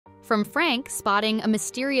From Frank spotting a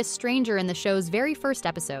mysterious stranger in the show's very first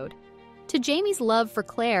episode, to Jamie's love for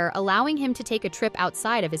Claire allowing him to take a trip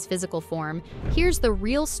outside of his physical form, here's the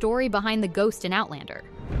real story behind the ghost in Outlander.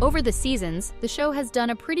 Over the seasons, the show has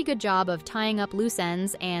done a pretty good job of tying up loose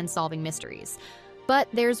ends and solving mysteries. But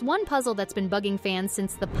there's one puzzle that's been bugging fans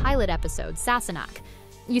since the pilot episode, Sassenach.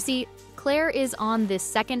 You see, Claire is on this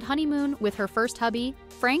second honeymoon with her first hubby,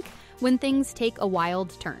 Frank, when things take a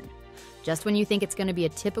wild turn. Just when you think it's going to be a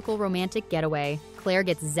typical romantic getaway, Claire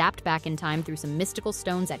gets zapped back in time through some mystical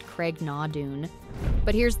stones at Craig Naw Dune.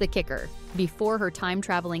 But here's the kicker. Before her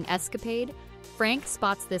time-traveling escapade, Frank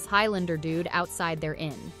spots this Highlander dude outside their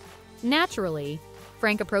inn. Naturally,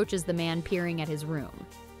 Frank approaches the man peering at his room.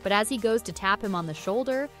 But as he goes to tap him on the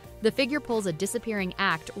shoulder, the figure pulls a disappearing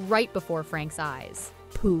act right before Frank's eyes.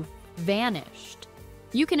 Poof, vanished.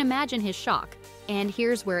 You can imagine his shock, and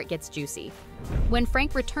here's where it gets juicy. When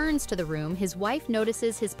Frank returns to the room, his wife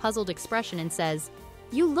notices his puzzled expression and says,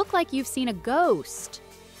 "You look like you've seen a ghost."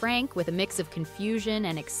 Frank, with a mix of confusion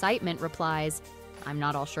and excitement, replies, "I'm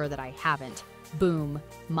not all sure that I haven't." Boom,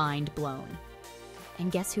 mind blown.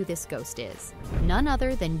 And guess who this ghost is? None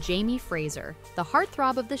other than Jamie Fraser, the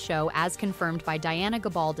heartthrob of the show as confirmed by Diana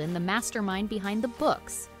Gabaldon, the mastermind behind the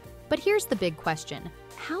books. But here's the big question.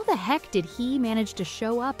 How the heck did he manage to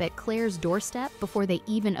show up at Claire's doorstep before they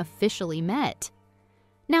even officially met?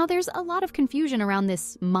 Now, there's a lot of confusion around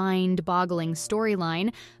this mind-boggling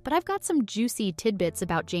storyline, but I've got some juicy tidbits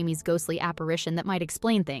about Jamie's ghostly apparition that might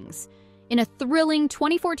explain things. In a thrilling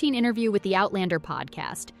 2014 interview with the Outlander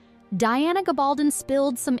podcast, Diana Gabaldon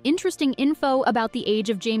spilled some interesting info about the age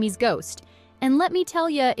of Jamie's ghost. And let me tell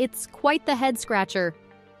you, it's quite the head-scratcher.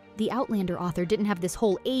 The Outlander author didn't have this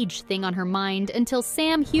whole age thing on her mind until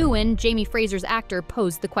Sam Heughan, Jamie Fraser's actor,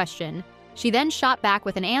 posed the question. She then shot back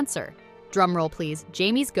with an answer. Drumroll please,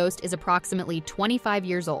 Jamie's ghost is approximately 25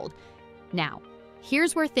 years old. Now,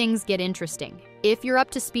 here's where things get interesting. If you're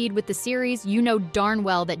up to speed with the series, you know darn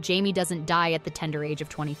well that Jamie doesn't die at the tender age of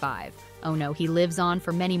 25. Oh no, he lives on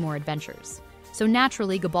for many more adventures. So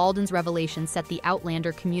naturally, Gabaldon's revelation set the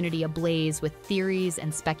Outlander community ablaze with theories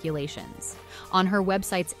and speculations. On her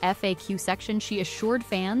website's FAQ section, she assured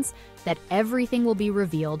fans that everything will be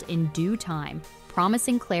revealed in due time,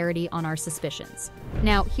 promising clarity on our suspicions.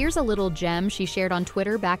 Now, here's a little gem she shared on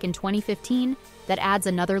Twitter back in 2015 that adds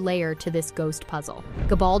another layer to this ghost puzzle.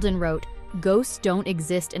 Gabaldon wrote, "Ghosts don't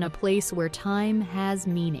exist in a place where time has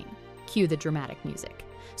meaning." Cue the dramatic music.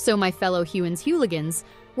 So my fellow Hewans-hooligans,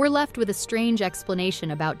 we're left with a strange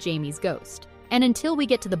explanation about Jamie's ghost. And until we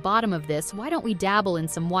get to the bottom of this, why don't we dabble in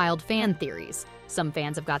some wild fan theories? Some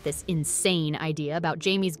fans have got this insane idea about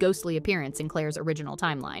Jamie's ghostly appearance in Claire's original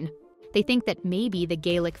timeline. They think that maybe the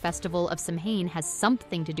Gaelic festival of Samhain has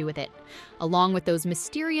something to do with it, along with those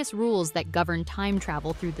mysterious rules that govern time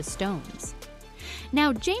travel through the stones.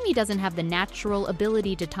 Now, Jamie doesn't have the natural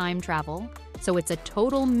ability to time travel, so it's a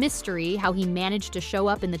total mystery how he managed to show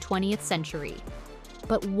up in the 20th century.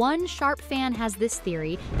 But one sharp fan has this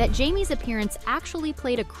theory that Jamie's appearance actually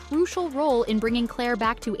played a crucial role in bringing Claire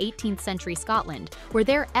back to 18th century Scotland, where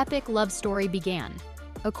their epic love story began.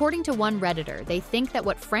 According to one Redditor, they think that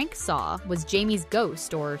what Frank saw was Jamie's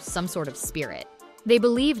ghost or some sort of spirit. They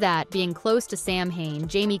believe that, being close to Samhain,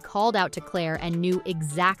 Jamie called out to Claire and knew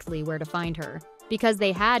exactly where to find her, because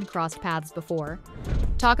they had crossed paths before.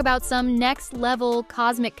 Talk about some next-level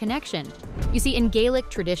cosmic connection. You see, in Gaelic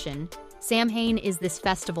tradition, Samhain is this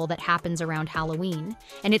festival that happens around Halloween,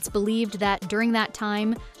 and it's believed that during that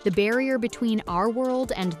time, the barrier between our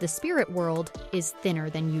world and the spirit world is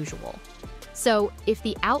thinner than usual. So, if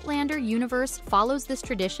the Outlander universe follows this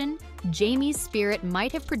tradition, Jamie's spirit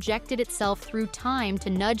might have projected itself through time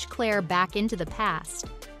to nudge Claire back into the past.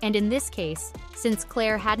 And in this case, since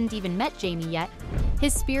Claire hadn't even met Jamie yet,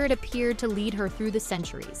 his spirit appeared to lead her through the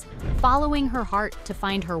centuries, following her heart to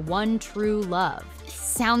find her one true love.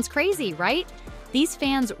 Sounds crazy, right? These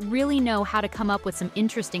fans really know how to come up with some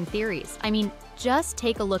interesting theories. I mean, just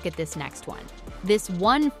take a look at this next one. This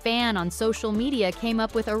one fan on social media came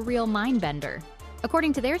up with a real mind-bender.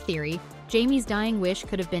 According to their theory, Jamie's dying wish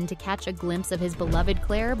could have been to catch a glimpse of his beloved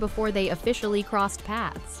Claire before they officially crossed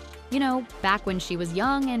paths. You know, back when she was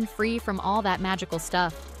young and free from all that magical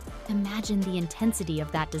stuff. Imagine the intensity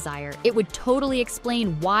of that desire. It would totally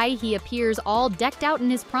explain why he appears all decked out in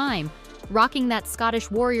his prime, rocking that Scottish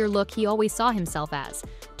warrior look he always saw himself as.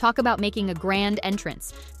 Talk about making a grand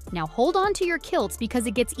entrance. Now hold on to your kilts because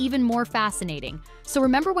it gets even more fascinating. So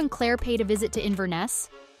remember when Claire paid a visit to Inverness?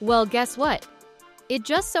 Well, guess what? It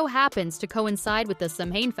just so happens to coincide with the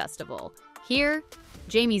Samhain festival. Here,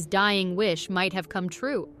 Jamie's dying wish might have come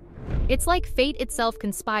true. It's like fate itself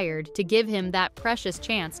conspired to give him that precious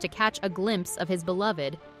chance to catch a glimpse of his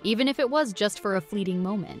beloved, even if it was just for a fleeting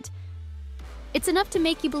moment. It's enough to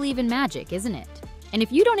make you believe in magic, isn't it? And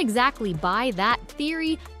if you don't exactly buy that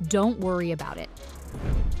theory, don't worry about it.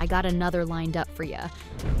 I got another lined up for you.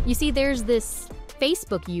 You see, there's this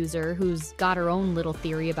Facebook user who's got her own little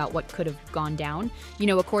theory about what could have gone down.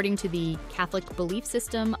 According to the Catholic belief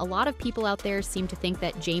system, a lot of people out there seem to think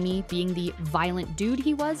that Jaime, being the violent dude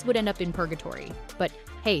he was, would end up in purgatory. But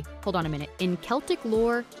hey, hold on a minute. In Celtic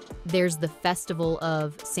lore, there's the festival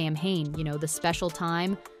of Samhain, the special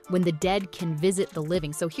time when the dead can visit the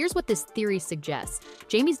living. So here's what this theory suggests.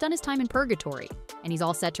 Jaime's done his time in purgatory, and he's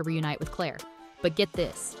all set to reunite with Claire. But get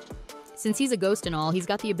this. Since he's a ghost and all, he's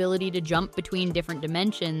got the ability to jump between different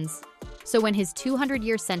dimensions. So when his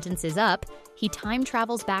 200-year sentence is up, he time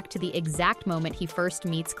travels back to the exact moment he first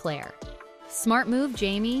meets Claire. Smart move,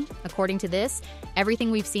 Jaime. According to this,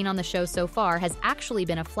 everything we've seen on the show so far has actually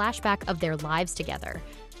been a flashback of their lives together.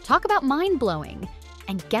 Talk about mind-blowing.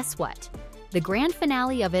 And guess what? The grand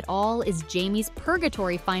finale of it all is Jaime's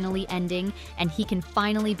purgatory finally ending, and he can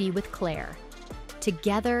finally be with Claire.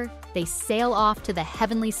 Together, they sail off to the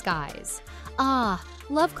heavenly skies. Ah,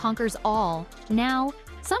 love conquers all. Now,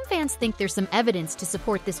 some fans think there's some evidence to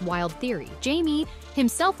support this wild theory. Jaime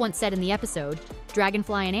himself once said in the episode,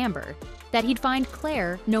 Dragonfly and Amber, that he'd find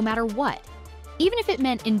Claire no matter what, even if it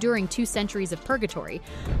meant enduring 2 centuries of purgatory.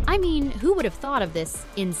 I mean, who would have thought of this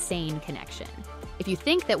insane connection? If you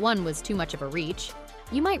think that one was too much of a reach,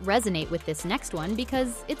 you might resonate with this next one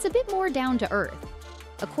because it's a bit more down to earth.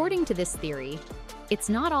 According to this theory, it's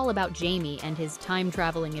not all about Jaime and his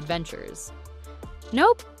time-traveling adventures.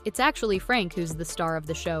 Nope, it's actually Frank who's the star of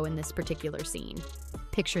the show in this particular scene.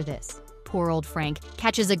 Picture this. Poor old Frank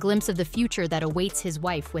catches a glimpse of the future that awaits his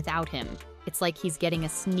wife without him. It's like he's getting a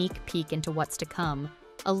sneak peek into what's to come,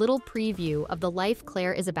 a little preview of the life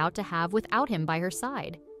Claire is about to have without him by her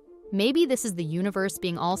side. Maybe this is the universe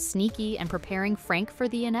being all sneaky and preparing Frank for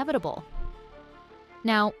the inevitable.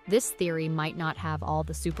 Now, this theory might not have all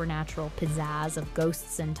the supernatural pizzazz of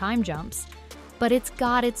ghosts and time jumps, but it's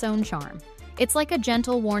got its own charm. It's like a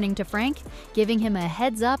gentle warning to Frank, giving him a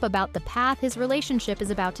heads up about the path his relationship is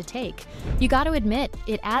about to take. You gotta admit,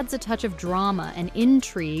 it adds a touch of drama and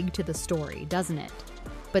intrigue to the story, doesn't it?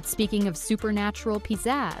 But speaking of supernatural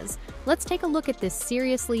pizzazz, let's take a look at this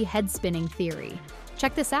seriously head-spinning theory.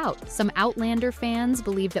 Check this out. Some Outlander fans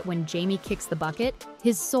believe that when Jaime kicks the bucket,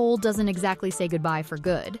 his soul doesn't exactly say goodbye for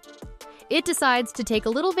good. It decides to take a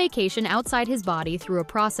little vacation outside his body through a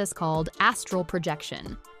process called astral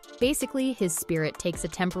projection. Basically, his spirit takes a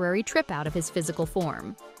temporary trip out of his physical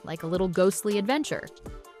form, like a little ghostly adventure.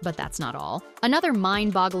 But that's not all. Another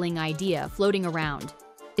mind-boggling idea floating around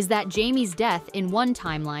is that Jaime's death in one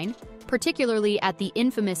timeline, particularly at the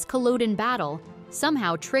infamous Culloden battle,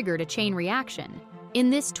 somehow triggered a chain reaction. In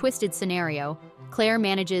this twisted scenario, Claire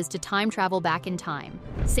manages to time travel back in time,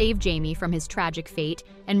 save Jaime from his tragic fate,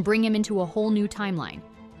 and bring him into a whole new timeline.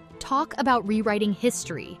 Talk about rewriting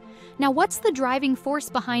history. Now, what's the driving force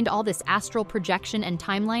behind all this astral projection and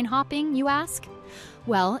timeline hopping, you ask?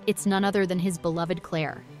 Well, it's none other than his beloved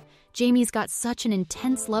Claire. Jaime's got such an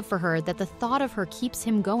intense love for her that the thought of her keeps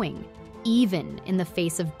him going, even in the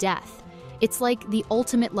face of death. It's like the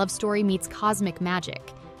ultimate love story meets cosmic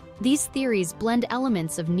magic. These theories blend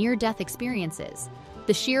elements of near-death experiences,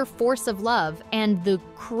 the sheer force of love, and the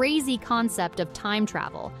crazy concept of time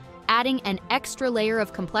travel, adding an extra layer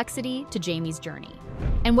of complexity to Jaime's journey.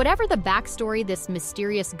 And whatever the backstory this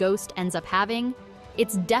mysterious ghost ends up having,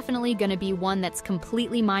 it's definitely going to be one that's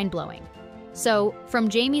completely mind-blowing. So,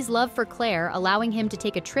 from Jaime's love for Claire allowing him to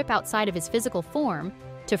take a trip outside of his physical form,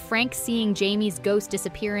 to Frank seeing Jaime's ghost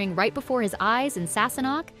disappearing right before his eyes in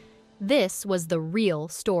Sassenach, this was the real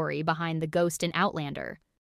story behind the ghost in Outlander.